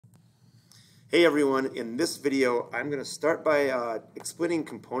Hey everyone, in this video I'm going to start by explaining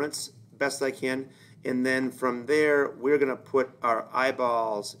components best I can, and then from there we're going to put our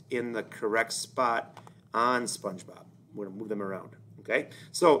eyeballs in the correct spot on SpongeBob. We're going to move them around. Okay,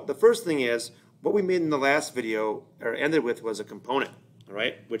 so the first thing is what we made in the last video, or ended with, was a component, all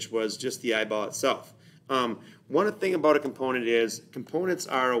right, which was just the eyeball itself. One thing about a component is components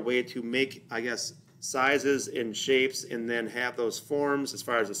are a way to make, I guess, sizes and shapes and then have those forms as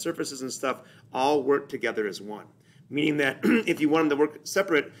far as the surfaces and stuff all work together as one. Meaning that if you want them to work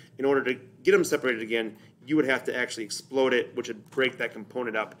separate, in order to get them separated again, you would have to actually explode it, which would break that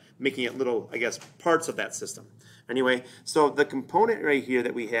component up, making it little, I guess, parts of that system. Anyway, so the component right here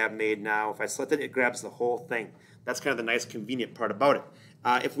that we have made now, if I select it, it grabs the whole thing. That's kind of the nice convenient part about it.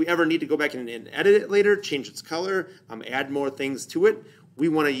 If we ever need to go back and edit it later, change its color, add more things to it, we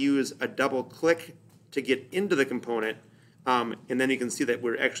want to use a double click to get into the component, and then you can see that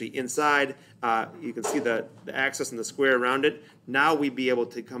we're actually inside. You can see the axis and the square around it. Now we'd be able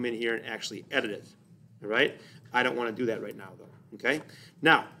to come in here and actually edit it. All right? I don't want to do that right now though. Okay?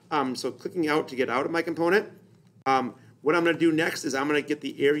 Now, so clicking out to get out of my component, what I'm going to do next is I'm going to get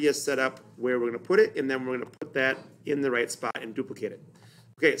the area set up where we're going to put it, and then we're going to put that in the right spot and duplicate it.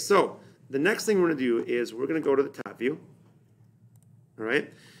 Okay, so the next thing we're going to do is we're going to go to the top view. All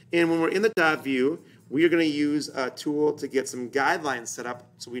right? And when we're in the top view, we are going to use a tool to get some guidelines set up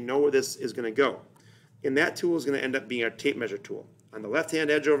so we know where this is going to go. And that tool is going to end up being our tape measure tool. On the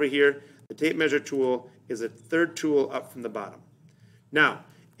left-hand edge over here, the tape measure tool is a third tool up from the bottom. Now,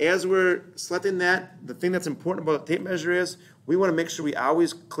 as we're selecting that, the thing that's important about the tape measure is we want to make sure we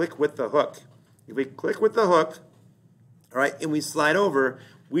always click with the hook. If we click with the hook, all right, and we slide over,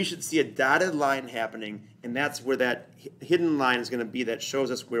 we should see a dotted line happening, and that's where that hidden line is going to be that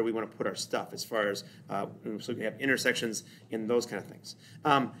shows us where we want to put our stuff as far as, so we can have intersections and those kind of things.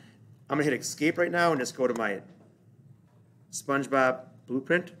 I'm going to hit escape right now and just go to my SpongeBob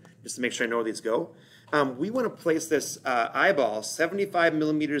blueprint just to make sure I know where these go. We want to place this eyeball 75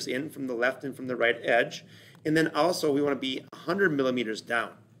 millimeters in from the left and from the right edge, and then also we want to be 100 millimeters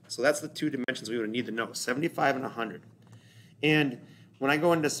down. So that's the two dimensions we would need to know, 75 and 100. And when I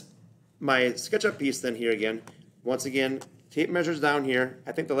go into my SketchUp piece then here again, once again, tape measures down here.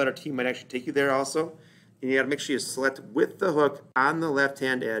 I think the letter T might actually take you there also. And you got to make sure you select with the hook on the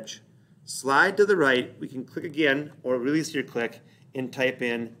left-hand edge. Slide to the right. We can click again or release your click and type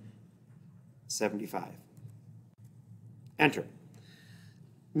in 75. Enter.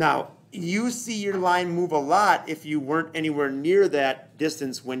 Now, you see your line move a lot if you weren't anywhere near that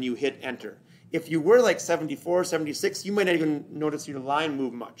distance when you hit enter. If you were like 74, 76, you might not even notice your line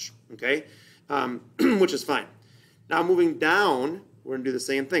move much, okay? Which is fine. Now moving down, we're going to do the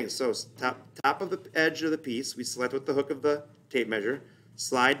same thing. So top of the edge of the piece, we select with the hook of the tape measure,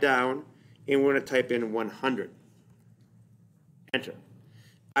 slide down, and we're going to type in 100. Enter.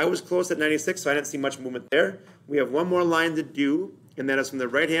 I was close at 96, so I didn't see much movement there. We have one more line to do, and that is from the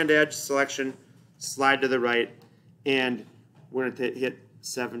right-hand edge selection, slide to the right, and we're going to hit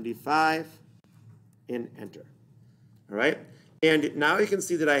 75. And enter. All right? And now you can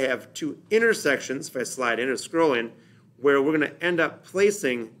see that I have two intersections, if I slide in or scroll in, where we're going to end up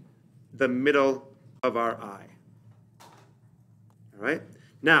placing the middle of our eye. All right?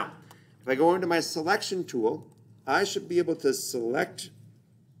 Now, if I go into my selection tool, I should be able to select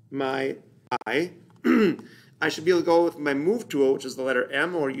my eye. I should be able to go with my move tool, which is the letter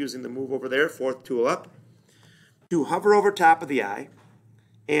M, or using the move over there, fourth tool up, to hover over top of the eye,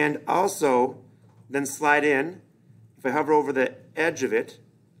 and also then slide in. If I hover over the edge of it,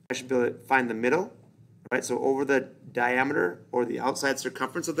 I should be able to find the middle, right? So over the diameter or the outside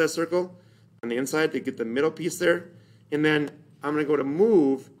circumference of that circle on the inside to get the middle piece there. And then I'm going to go to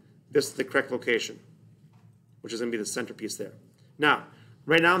move this to the correct location, which is going to be the center piece there. Now,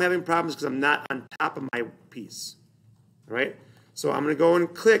 right now I'm having problems because I'm not on top of my piece, all right? So I'm going to go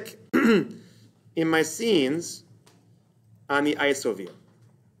and click in my scenes on the ISO view.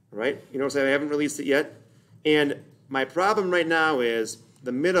 Right? You notice I haven't released it yet. And my problem right now is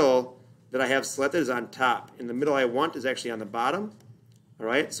the middle that I have selected is on top. And the middle I want is actually on the bottom. All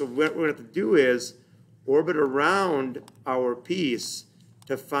right? So what we're going to have to do is orbit around our piece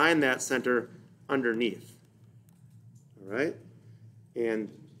to find that center underneath. All right?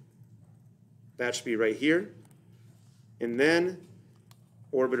 And that should be right here. And then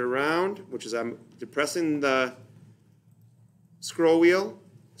orbit around, which is I'm depressing the scroll wheel,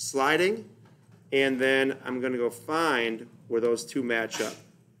 sliding, and then I'm going to go find where those two match up.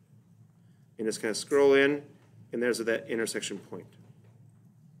 And just kind of scroll in, and there's that intersection point.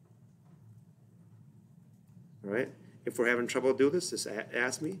 All right? If we're having trouble doing this, just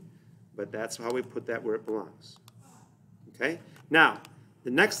ask me. but that's how we put that where it belongs. Okay? Now,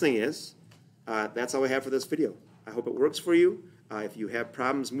 the next thing is, that's all I have for this video. I hope it works for you. If you have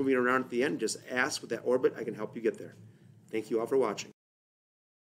problems moving around at the end, just ask with that orbit. I can help you get there. Thank you all for watching.